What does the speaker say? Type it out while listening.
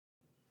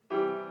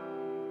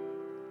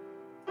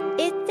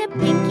It's the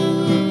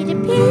Pinky the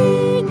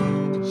Pig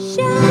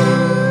Show.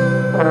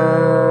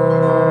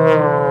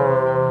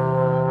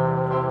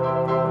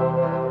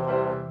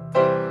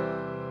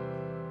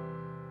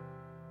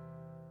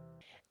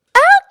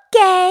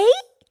 Okay,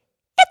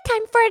 it's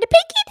time for the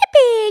Pinky the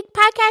Pig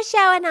podcast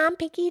show, and I'm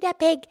Pinky the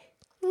Pig.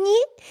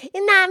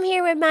 And I'm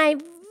here with my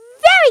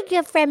very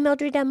good friend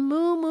Mildred the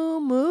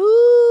Moo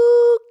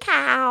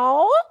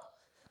Cow.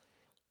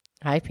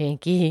 Hi,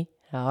 Pinky.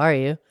 How are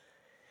you?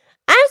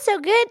 I'm so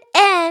good.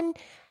 And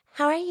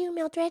how are you,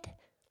 Mildred?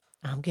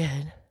 I'm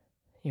good.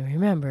 You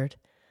remembered.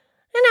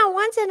 I know,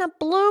 once in a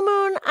blue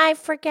moon, I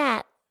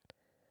forget.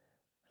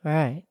 All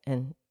right.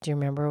 And do you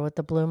remember what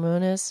the blue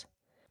moon is?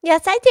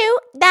 Yes, I do.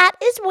 That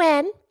is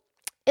when,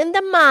 in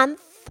the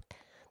month,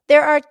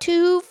 there are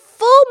 2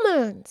 full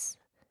moons.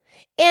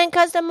 And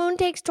because the moon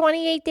takes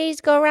 28 days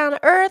to go around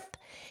the Earth,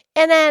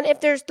 and then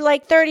if there's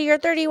like 30 or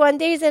 31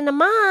 days in a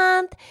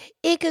month,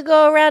 it could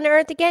go around the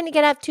Earth again. You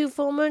could have 2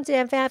 full moons. And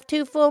if you have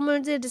 2 full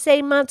moons in the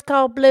same month,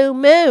 called blue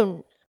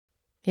moon.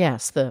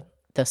 Yes, the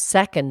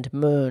second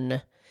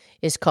moon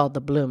is called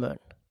the blue moon.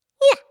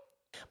 Yeah.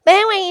 But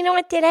anyway, you know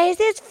what today is?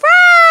 It's Friday.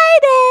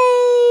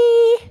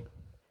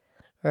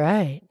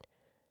 Right.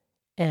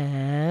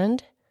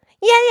 And?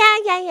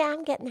 Yeah,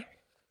 I'm getting there.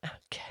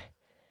 Okay.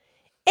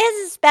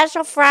 It's a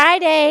special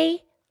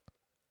Friday.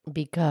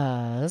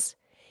 Because?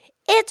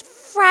 It's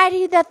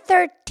Friday the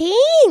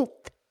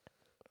 13th.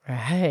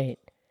 Right. And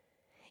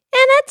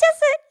it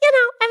just,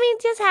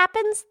 it just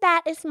happens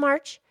that it's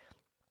March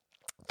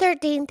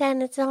 13th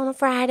and it's on a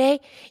Friday.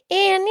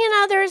 And,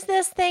 there's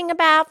this thing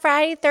about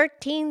Friday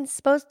 13th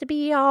supposed to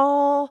be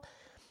all,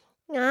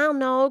 I don't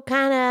know,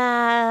 kind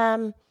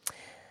of,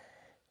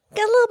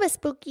 get a little bit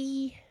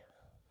spooky.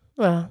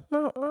 Well,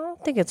 no, I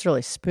don't think it's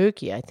really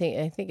spooky. I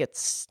think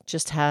it's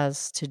just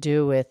has to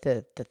do with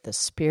it that the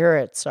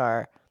spirits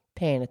are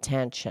paying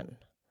attention.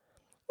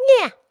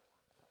 Yeah.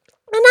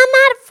 And I'm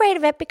not afraid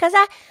of it because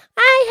I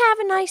have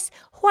a nice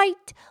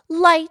white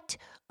light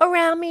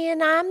around me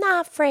and I'm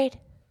not afraid.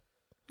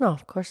 No,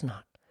 of course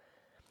not.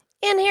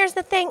 And here's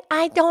the thing.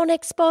 I don't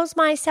expose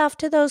myself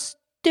to those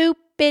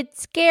stupid,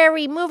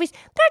 scary movies.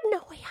 There's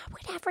no way I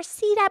would ever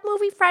see that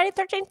movie, Friday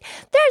the 13th.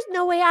 There's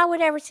no way I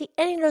would ever see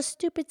any of those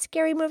stupid,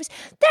 scary movies.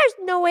 There's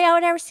no way I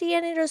would ever see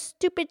any of those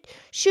stupid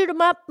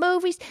shoot-'em-up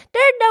movies.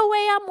 There's no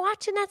way I'm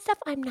watching that stuff.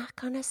 I'm not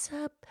going to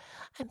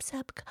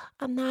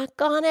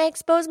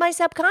expose my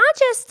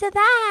subconscious to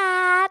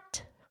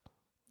that.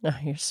 Oh,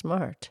 you're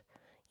smart.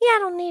 Yeah, I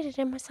don't need it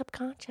in my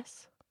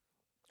subconscious.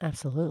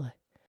 Absolutely.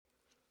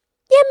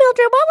 Yeah,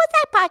 Mildred, what was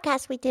that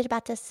podcast we did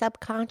about the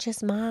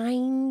subconscious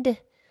mind?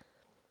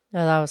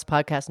 No, that was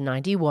podcast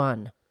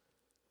 91.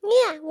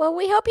 Yeah, well,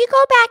 we hope you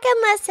go back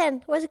and listen.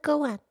 It was a good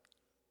one.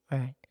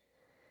 Right.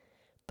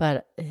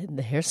 But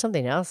here's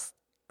something else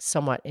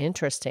somewhat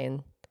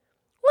interesting.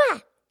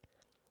 What?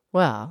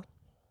 Well,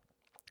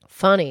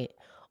 funny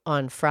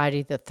on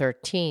Friday the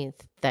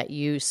 13th that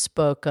you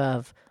spoke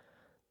of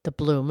the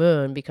blue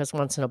moon, because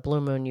once in a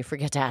blue moon you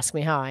forget to ask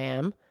me how I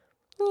am.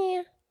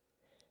 Yeah.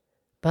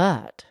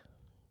 But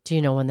do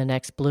you know when the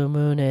next blue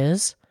moon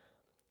is?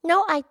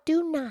 No, I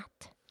do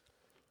not.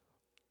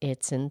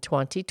 It's in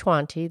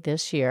 2020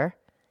 this year.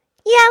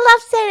 Yeah, I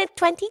love saying it,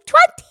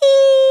 2020.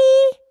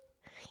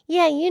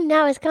 Yeah,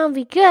 it's going to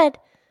be good.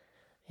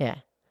 Yeah.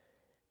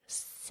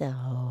 So,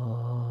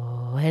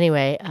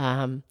 anyway,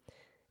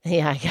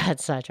 yeah, I got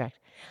sidetracked.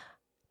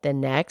 The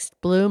next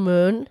blue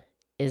moon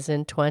is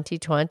in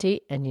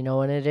 2020, and you know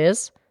when it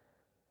is?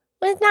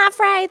 Well, it's not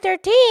Friday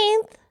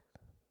 13th.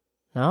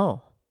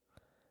 No.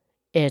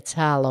 It's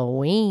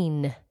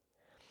Halloween.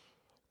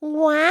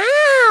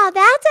 Wow,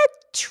 that's a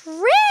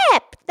trip.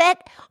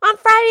 That on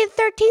Friday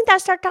the 13th, I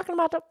start talking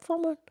about the full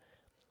moon.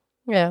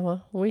 Yeah,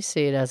 well, we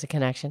see it as a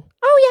connection.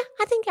 Oh, yeah,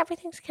 I think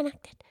everything's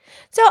connected.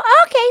 So,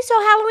 okay,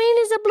 so Halloween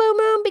is a blue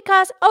moon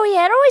because, it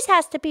always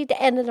has to be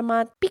the end of the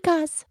month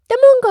because the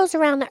moon goes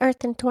around the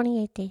earth in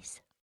 28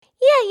 days.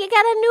 Yeah, you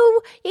got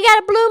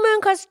a blue moon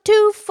because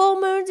 2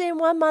 full moons in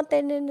 1 month,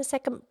 and then the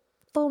second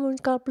full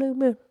moon's called blue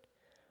moon.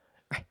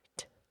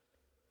 Right.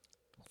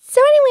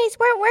 So anyways,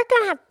 we're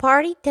going to have a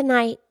party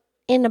tonight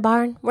in the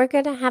barn. We're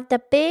going to have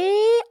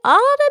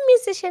all the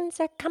musicians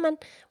are coming.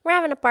 We're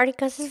having a party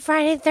because it's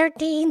Friday the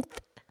 13th.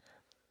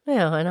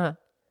 Yeah, why not?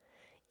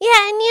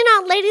 Yeah,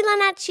 and Lady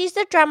Lynette, she's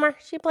the drummer.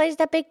 She plays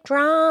the big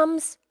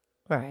drums.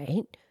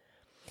 Right.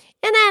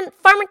 And then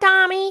Farmer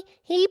Tommy,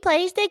 he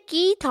plays the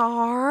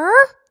guitar.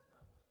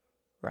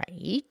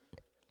 Right.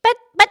 But,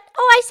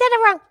 I said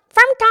it wrong.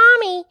 Farmer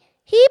Tommy,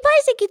 he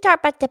plays the guitar,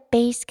 but the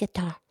bass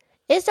guitar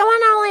is the one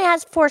that only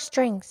has 4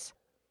 strings.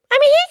 I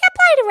mean, he can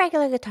play the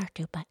regular guitar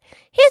too, but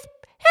he's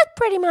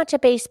pretty much a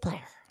bass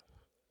player.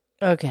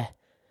 Okay.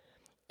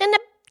 And the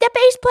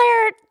bass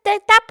player,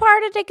 that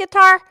part of the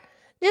guitar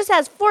just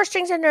has 4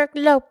 strings in there.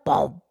 Low,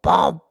 boom,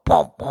 boom,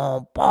 boom,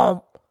 boom,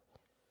 boom.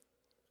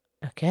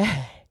 Okay.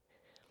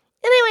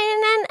 Anyway,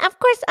 and then, of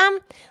course,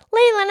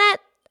 Lady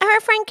Lynette, her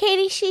friend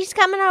Katie, she's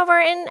coming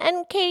over,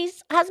 and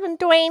Katie's husband,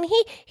 Dwayne,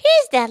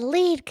 he's the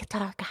lead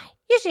guitar guy.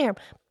 You see him.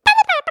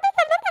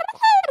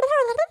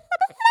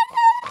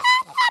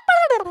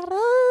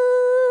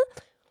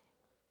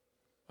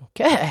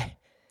 Okay.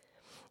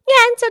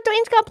 Yeah, and so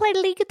Dwayne's gonna play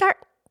the lead guitar,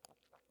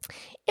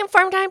 and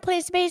Farmtime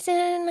plays the bass,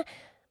 and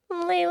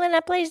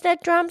Leylina plays the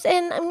drums,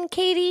 and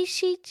Katie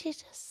she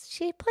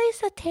plays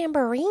the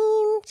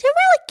tambourine. She's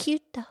really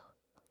cute though.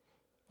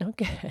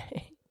 Okay.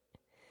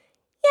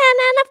 Yeah, and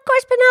then of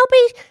course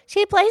Penelope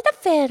she plays the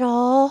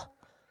fiddle.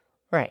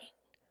 Right.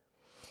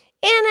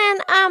 And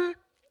then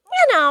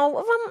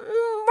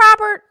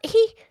Robert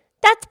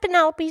that's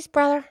Penelope's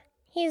brother.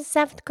 He's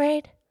 7th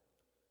grade.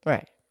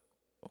 Right.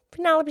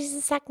 Penelope's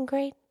in 2nd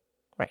grade.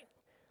 Right.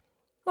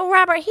 Well,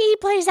 Robert, he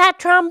plays that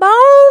trombone.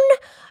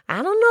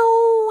 I don't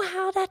know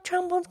how that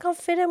trombone's going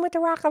to fit in with the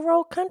rock and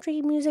roll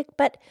country music,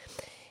 but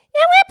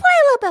yeah, we play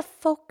a little bit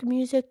of folk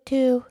music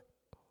too.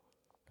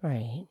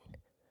 Right.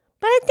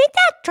 But I think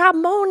that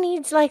trombone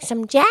needs like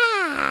some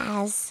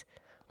jazz.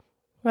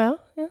 Well,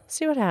 yeah,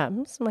 see what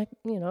happens. Might,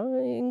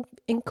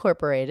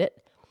 incorporate it.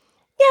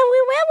 Yeah,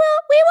 we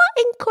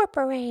will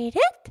incorporate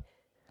it.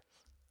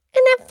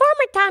 And then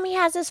Farmer Tommy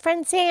has his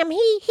friend Sam.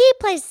 He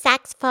plays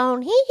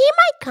saxophone. He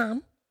might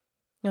come.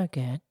 Oh,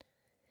 good.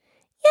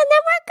 Yeah, and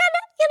then we're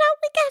gonna,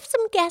 we have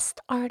some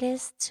guest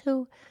artists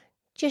who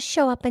just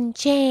show up and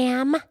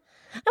jam. I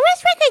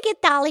wish we could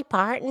get Dolly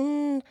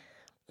Parton.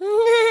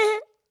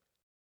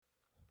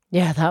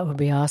 Yeah, that would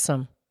be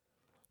awesome.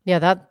 Yeah,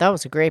 that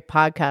was a great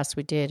podcast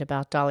we did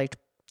about Dolly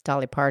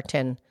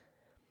Parton.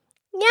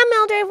 Yeah,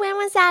 Mildred, when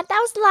was that? That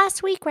was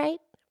last week, right?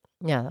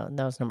 Yeah,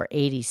 that was number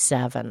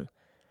 87.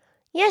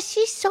 Yeah,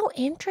 she's so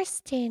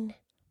interesting.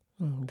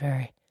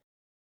 Very.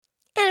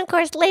 And of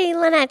course, Lady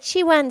Lynette,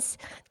 she wants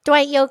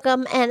Dwight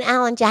Yoakam and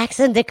Alan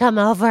Jackson to come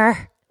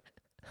over.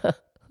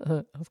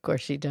 Of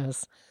course she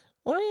does.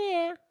 Oh,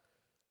 yeah.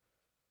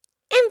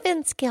 And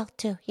Vince Gill,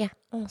 too. Yeah,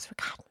 almost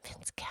forgot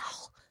Vince Gill.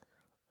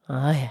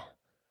 Oh, yeah.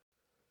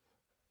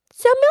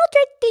 So,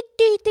 Mildred,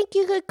 do you think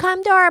you could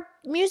come to our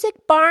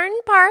music barn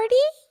party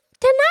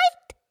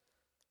tonight?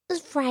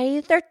 It's Friday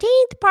the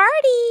 13th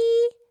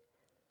party.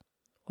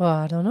 Well,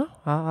 I don't know.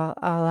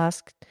 I'll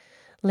ask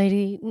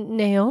Lady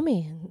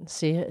Naomi and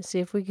see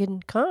if we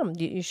can come.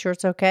 You sure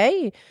it's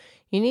okay?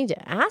 You need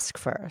to ask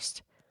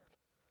first.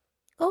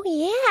 Oh,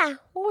 yeah.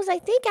 What was I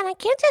thinking? I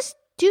can't just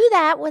do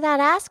that without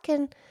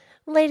asking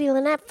Lady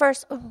Lynette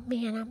first. Oh,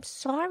 man, I'm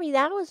sorry.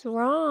 That was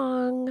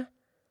wrong.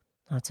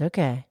 That's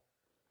okay.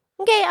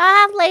 Okay,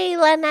 I'll have Lady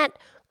Lynette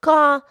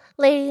call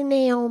Lady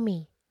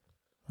Naomi.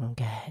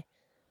 Okay.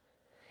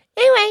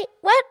 Anyway,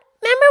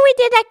 remember we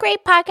did that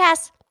great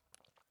podcast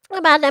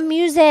about the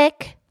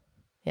music?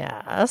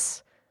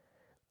 Yes.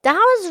 That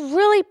was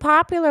really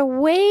popular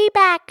way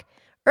back,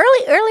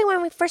 early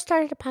when we first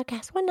started the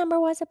podcast. What number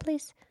was it,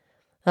 please?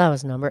 That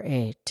was number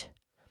 8.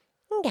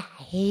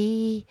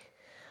 Okay,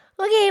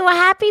 well,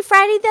 happy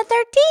Friday the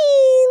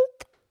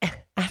 13th.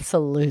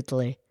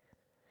 Absolutely.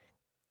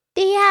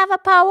 Do you have a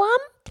poem,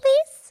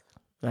 please?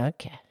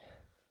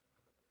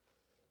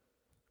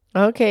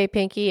 Okay,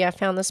 Pinky, I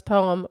found this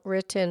poem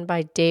written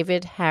by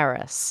David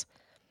Harris.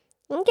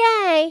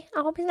 Okay,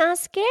 I hope it's not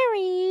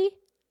scary.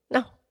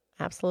 No,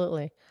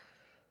 absolutely.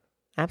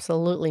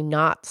 Absolutely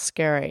not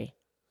scary.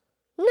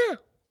 No,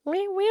 we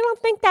don't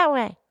think that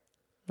way.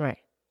 Right,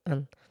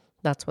 and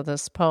that's what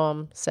this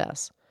poem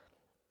says.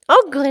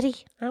 Oh, goody.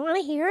 I want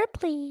to hear it,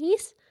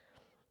 please.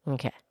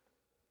 Okay.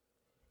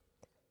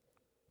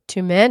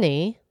 To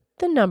many,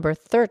 the number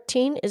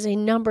 13 is a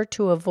number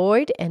to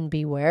avoid and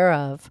beware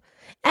of.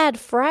 Add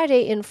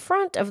Friday in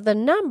front of the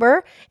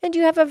number, and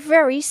you have a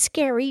very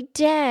scary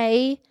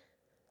day.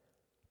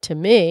 To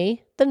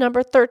me, the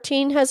number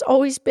 13 has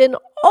always been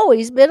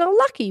a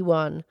lucky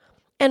one,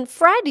 and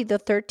Friday the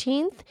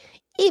 13th,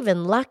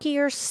 even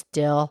luckier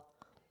still.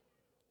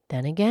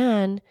 Then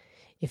again,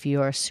 if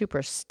you are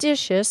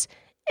superstitious,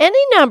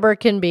 any number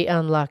can be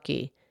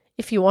unlucky,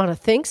 if you want to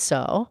think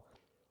so.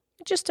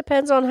 It just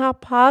depends on how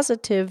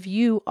positive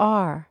you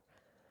are.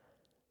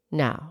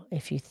 Now,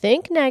 if you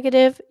think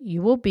negative,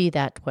 you will be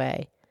that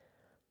way.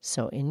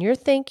 So in your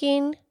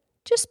thinking,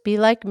 just be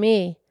like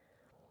me.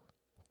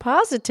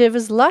 Positive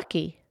is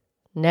lucky.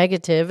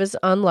 Negative is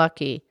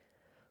unlucky.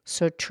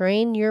 So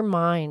train your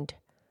mind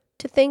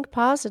to think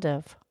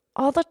positive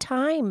all the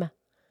time.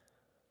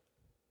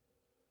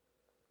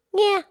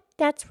 Yeah,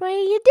 that's the way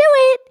you do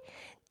it.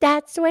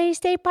 That's the way you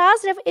stay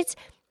positive. It's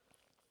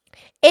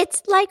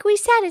like we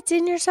said, it's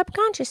in your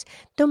subconscious.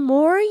 The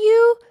more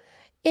you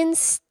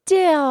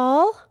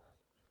instill...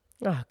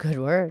 Oh, good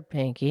word,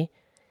 Pinky.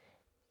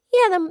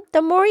 Yeah,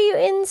 the more you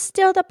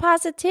instill the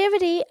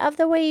positivity of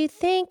the way you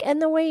think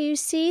and the way you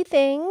see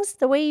things,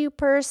 the way you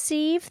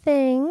perceive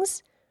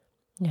things.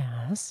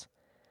 Yes.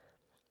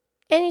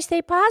 And you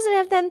stay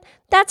positive, then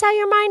that's how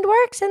your mind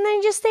works. And then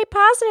you just stay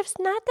positive. It's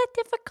not that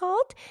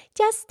difficult.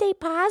 Just stay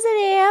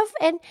positive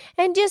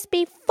and just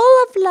be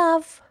full of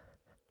love.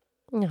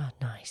 Oh,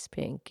 nice,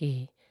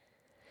 Pinky.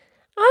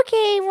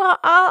 Okay, well,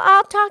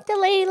 I'll talk to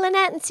Lady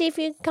Lynette and see if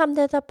you can come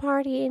to the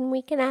party, and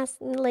we can ask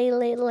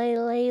Lady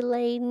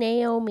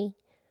Naomi.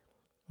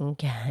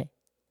 Okay.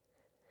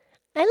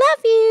 I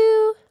love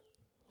you.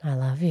 I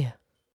love you.